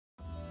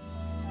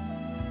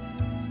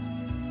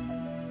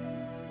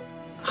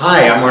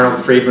Hi, I'm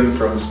Arnold Friedman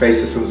from Space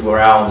Systems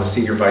Loral. I'm the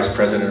Senior Vice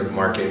President of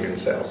Marketing and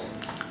Sales.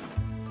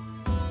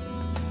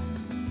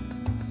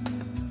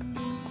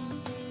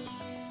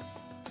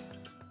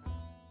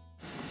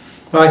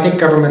 Well, I think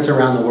governments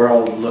around the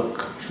world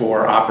look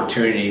for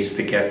opportunities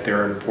to get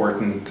their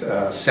important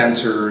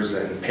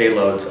sensors and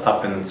payloads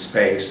up in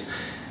space.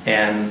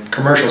 And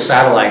commercial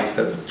satellites,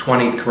 the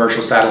 20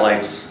 commercial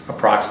satellites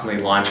approximately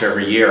launch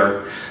every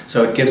year.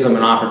 So it gives them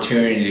an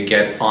opportunity to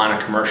get on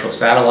a commercial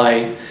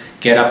satellite,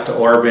 get up to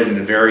orbit in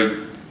a very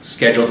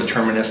scheduled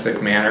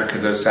deterministic manner,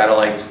 because those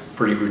satellites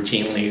pretty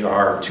routinely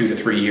are 2 to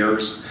 3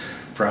 years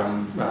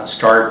from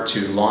start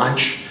to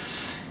launch.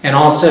 And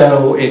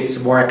also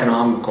it's more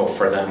economical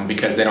for them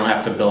because they don't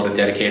have to build a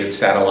dedicated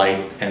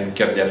satellite and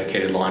get a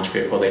dedicated launch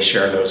vehicle. They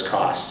share those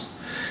costs.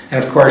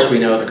 And of course we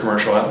know the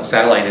commercial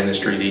satellite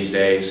industry these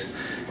days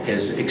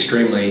is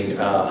extremely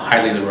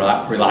highly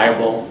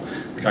reliable.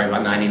 We're talking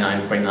about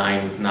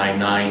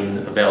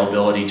 99.999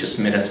 availability just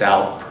minutes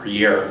out per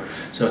year.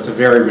 So it's a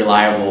very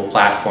reliable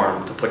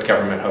platform to put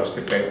government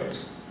hosted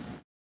payloads.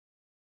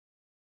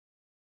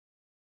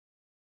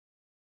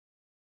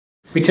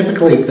 We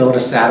typically build a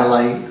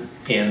satellite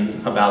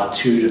in about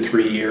 2 to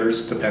 3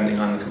 years, depending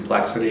on the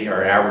complexity.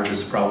 Our average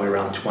is probably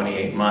around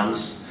 28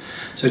 months.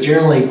 So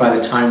generally, by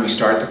the time we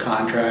start the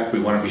contract, we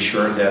want to be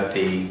sure that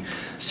the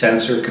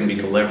sensor can be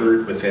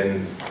delivered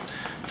within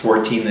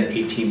 14 to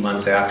 18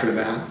 months after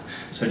that.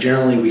 So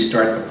generally, we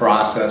start the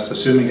process,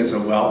 assuming it's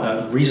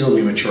a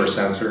reasonably mature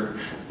sensor,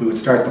 we would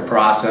start the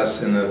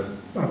process in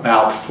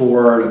about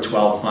 4 to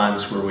 12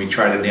 months, where we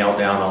try to nail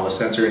down all the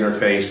sensor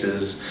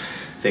interfaces,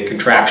 the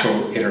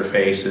contractual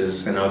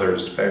interfaces, and other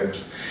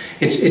things.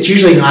 It's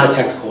usually not a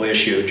technical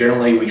issue.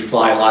 Generally, we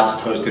fly lots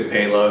of hosted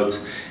payloads,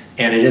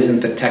 and it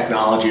isn't the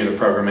technology or the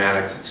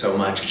programmatics so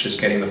much. It's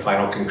just getting the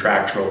final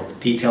contractual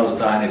details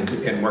done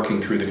and working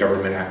through the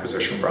government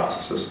acquisition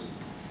processes.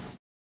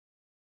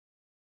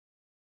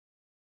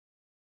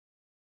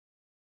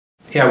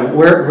 Yeah,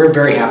 we're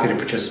very happy to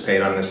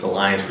participate on this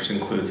alliance, which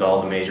includes all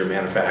the major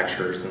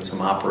manufacturers and some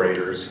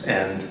operators.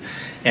 And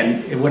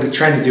what it's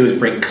trying to do is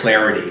bring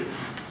clarity,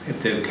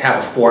 to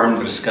have a forum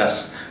to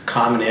discuss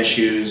common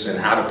issues and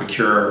how to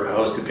procure a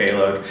hosted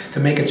payload, to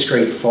make it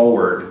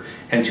straightforward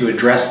and to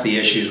address the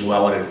issues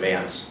well in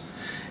advance.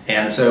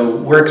 And so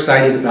we're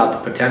excited about the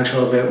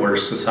potential of it. We're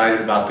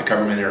excited about the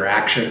government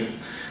interaction,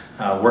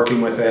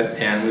 working with it,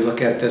 and we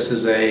look at this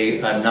as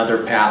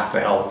another path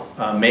to help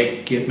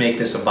make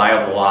this a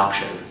viable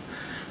option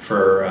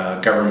for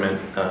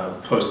government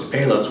hosted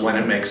payloads when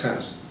it makes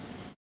sense.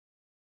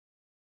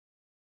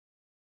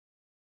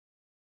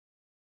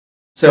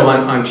 So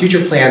on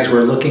future plans,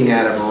 we're looking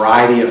at a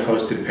variety of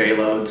hosted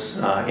payloads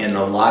in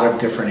a lot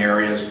of different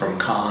areas, from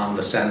comm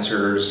to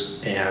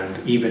sensors, and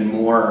even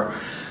more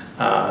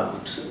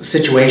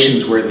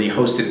situations where the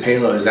hosted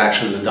payload is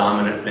actually the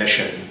dominant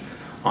mission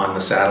on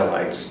the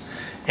satellites.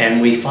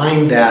 And we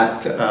find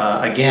that,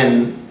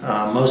 again,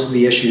 most of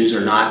the issues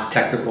are not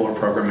technical or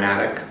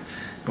programmatic.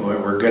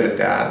 We're good at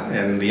that,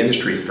 and the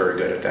industry is very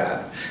good at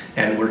that.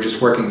 And we're just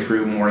working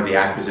through more of the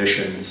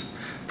acquisitions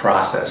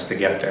process to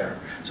get there.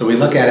 So we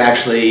look at,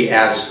 actually,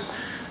 as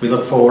we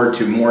look forward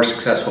to more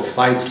successful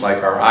flights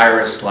like our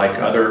Iris, like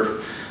other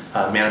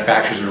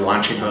manufacturers are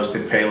launching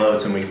hosted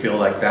payloads, and we feel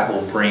like that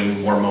will bring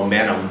more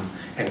momentum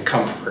and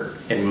comfort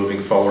in moving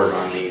forward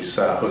on these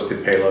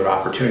hosted payload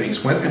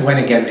opportunities when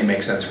again they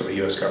make sense for the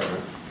U.S.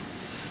 government.